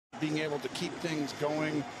being able to keep things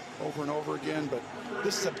going over and over again. But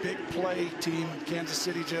this is a big play team, Kansas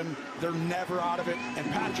City, Jim. They're never out of it, and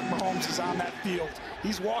Patrick Mahomes is on that field.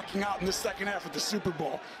 He's walking out in the second half of the Super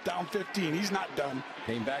Bowl, down 15. He's not done.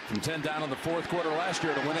 Came back from 10 down in the fourth quarter last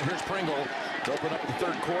year to win it. Here's Pringle to open up the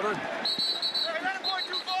third quarter.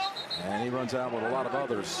 And he runs out with a lot of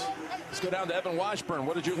others. Let's go down to Evan Washburn.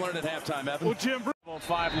 What did you learn at halftime, Evan? Well, Jim,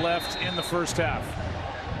 5 left in the first half.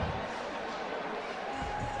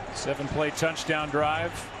 7-play touchdown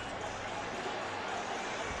drive.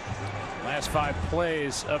 Last 5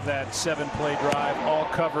 plays of that 7-play drive all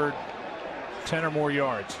covered 10 or more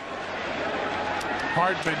yards.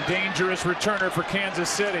 Hardman, dangerous returner for Kansas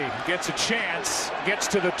City. Gets a chance, gets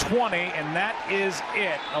to the 20, and that is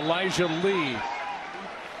it. Elijah Lee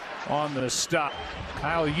on the stop.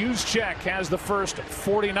 Kyle Juszczyk has the first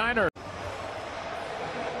 49er.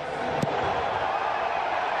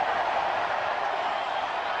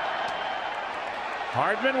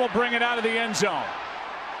 Hardman will bring it out of the end zone.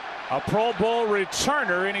 A Pro Bowl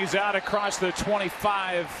returner, and he's out across the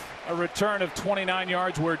 25. A return of 29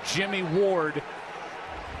 yards where Jimmy Ward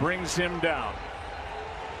brings him down.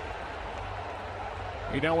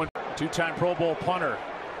 You know, when two-time Pro Bowl punter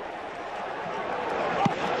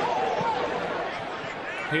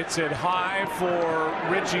hits it high for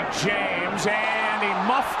Richie James, and he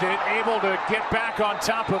muffed it, able to get back on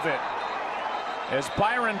top of it. As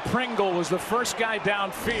Byron Pringle was the first guy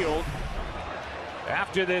downfield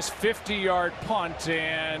after this 50-yard punt,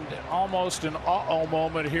 and almost an uh-oh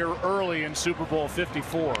moment here early in Super Bowl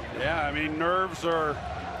 54. Yeah, I mean, nerves are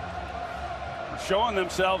showing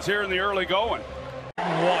themselves here in the early going.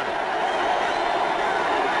 1.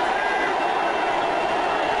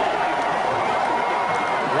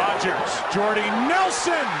 Rodgers, Jordy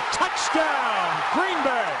Nelson, touchdown, Green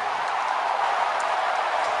Bay.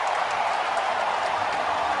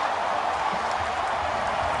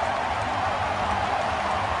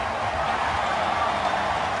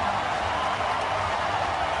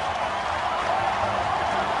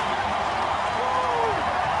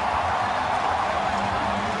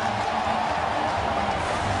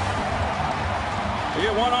 You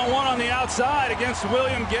get one-on-one on the outside against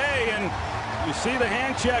William Gay, and you see the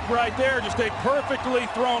hand check right there. Just a perfectly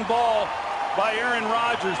thrown ball by Aaron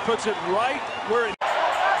Rodgers. Puts it right where it...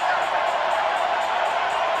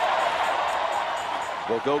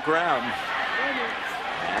 Will go ground.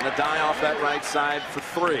 And a die off that right side for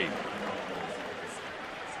 3.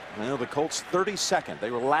 Well, the Colts 32nd.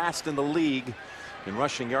 They were last in the league in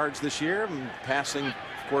rushing yards this year. And passing,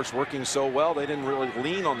 of course, working so well. They didn't really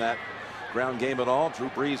lean on that ground game at all. Drew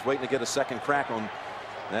Brees waiting to get a second crack on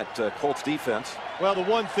that Colts defense. Well, the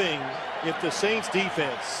one thing, if the Saints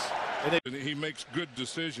defense, and he makes good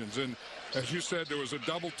decisions, and as you said, there was a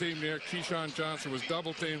double team there. Keyshawn Johnson was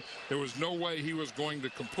double teamed. There was no way he was going to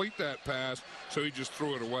complete that pass, so he just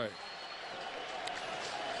threw it away.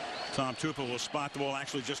 Tom Tupa will spot the ball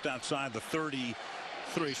actually just outside the 33.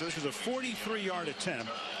 So this is a 43-yard attempt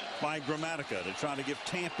by Gramatica to try to give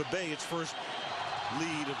Tampa Bay its first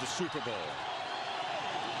lead of the Super Bowl.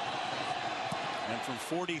 And from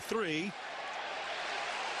 43,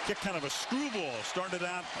 kick kind of a screwball. Started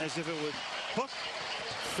out as if it would hook,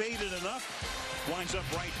 faded enough, winds up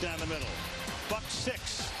right down the middle. Buck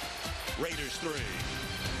 6, Raiders 3.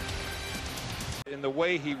 In the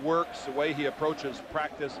way he works, the way he approaches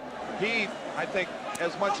practice, he, I think,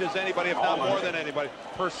 as much as anybody, if not more than anybody,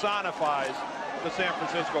 personifies the San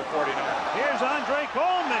Francisco 49ers. Here's Andre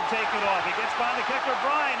Coleman taking off. He gets by the kicker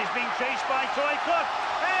Bryan. He's being chased by Troy Cook.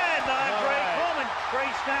 And Andre Coleman,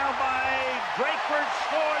 traced now by Drakeford,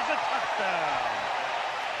 scores a touchdown.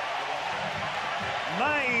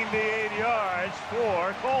 98 yards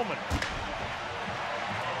for Coleman.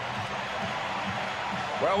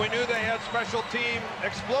 Well, we knew they had special team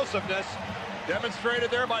explosiveness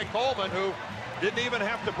demonstrated there by Coleman, who didn't even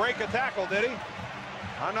have to break a tackle, did he?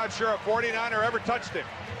 I'm not sure a 49er ever touched him.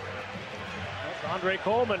 That's Andre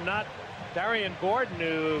Coleman, not Darian Gordon,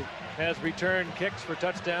 who has returned kicks for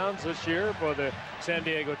touchdowns this year for the San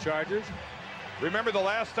Diego Chargers. Remember the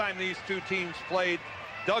last time these two teams played,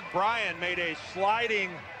 Doug Bryan made a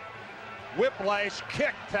sliding whiplash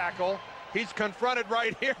kick tackle. He's confronted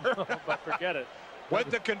right here. But forget it. Went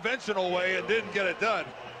the conventional way and didn't get it done.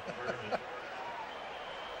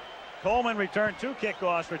 Coleman returned 2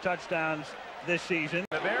 kickoffs for touchdowns this season.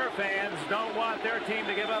 The Bear fans don't want their team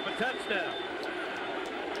to give up a touchdown.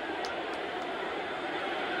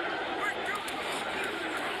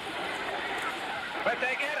 But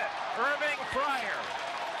they get it. Irving Fryer.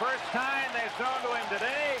 First time they've thrown to him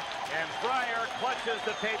today, and Fryer clutches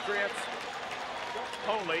the Patriots'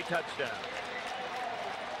 only touchdown.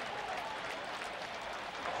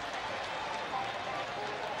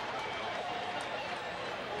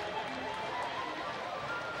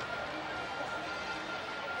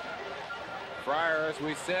 as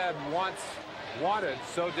we said, once wanted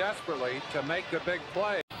so desperately to make the big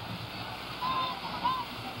play.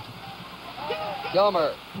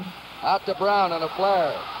 Gilmer out to Brown on a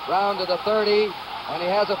flare. Brown to the 30, and he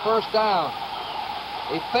has a first down.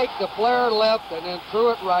 He faked the flare left and then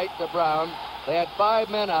threw it right to Brown. They had 5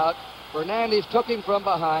 men out. Fernandez took him from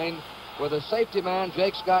behind with a safety man,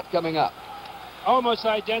 Jake Scott, coming up. Almost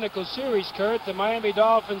identical series, Kurt. The Miami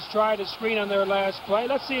Dolphins tried a screen on their last play.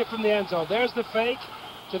 Let's see it from the end zone. There's the fake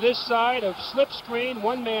to this side of slip screen.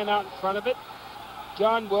 1 man out in front of it.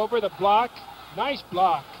 John Wilbur, the block. Nice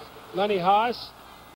block. Lenny Haas.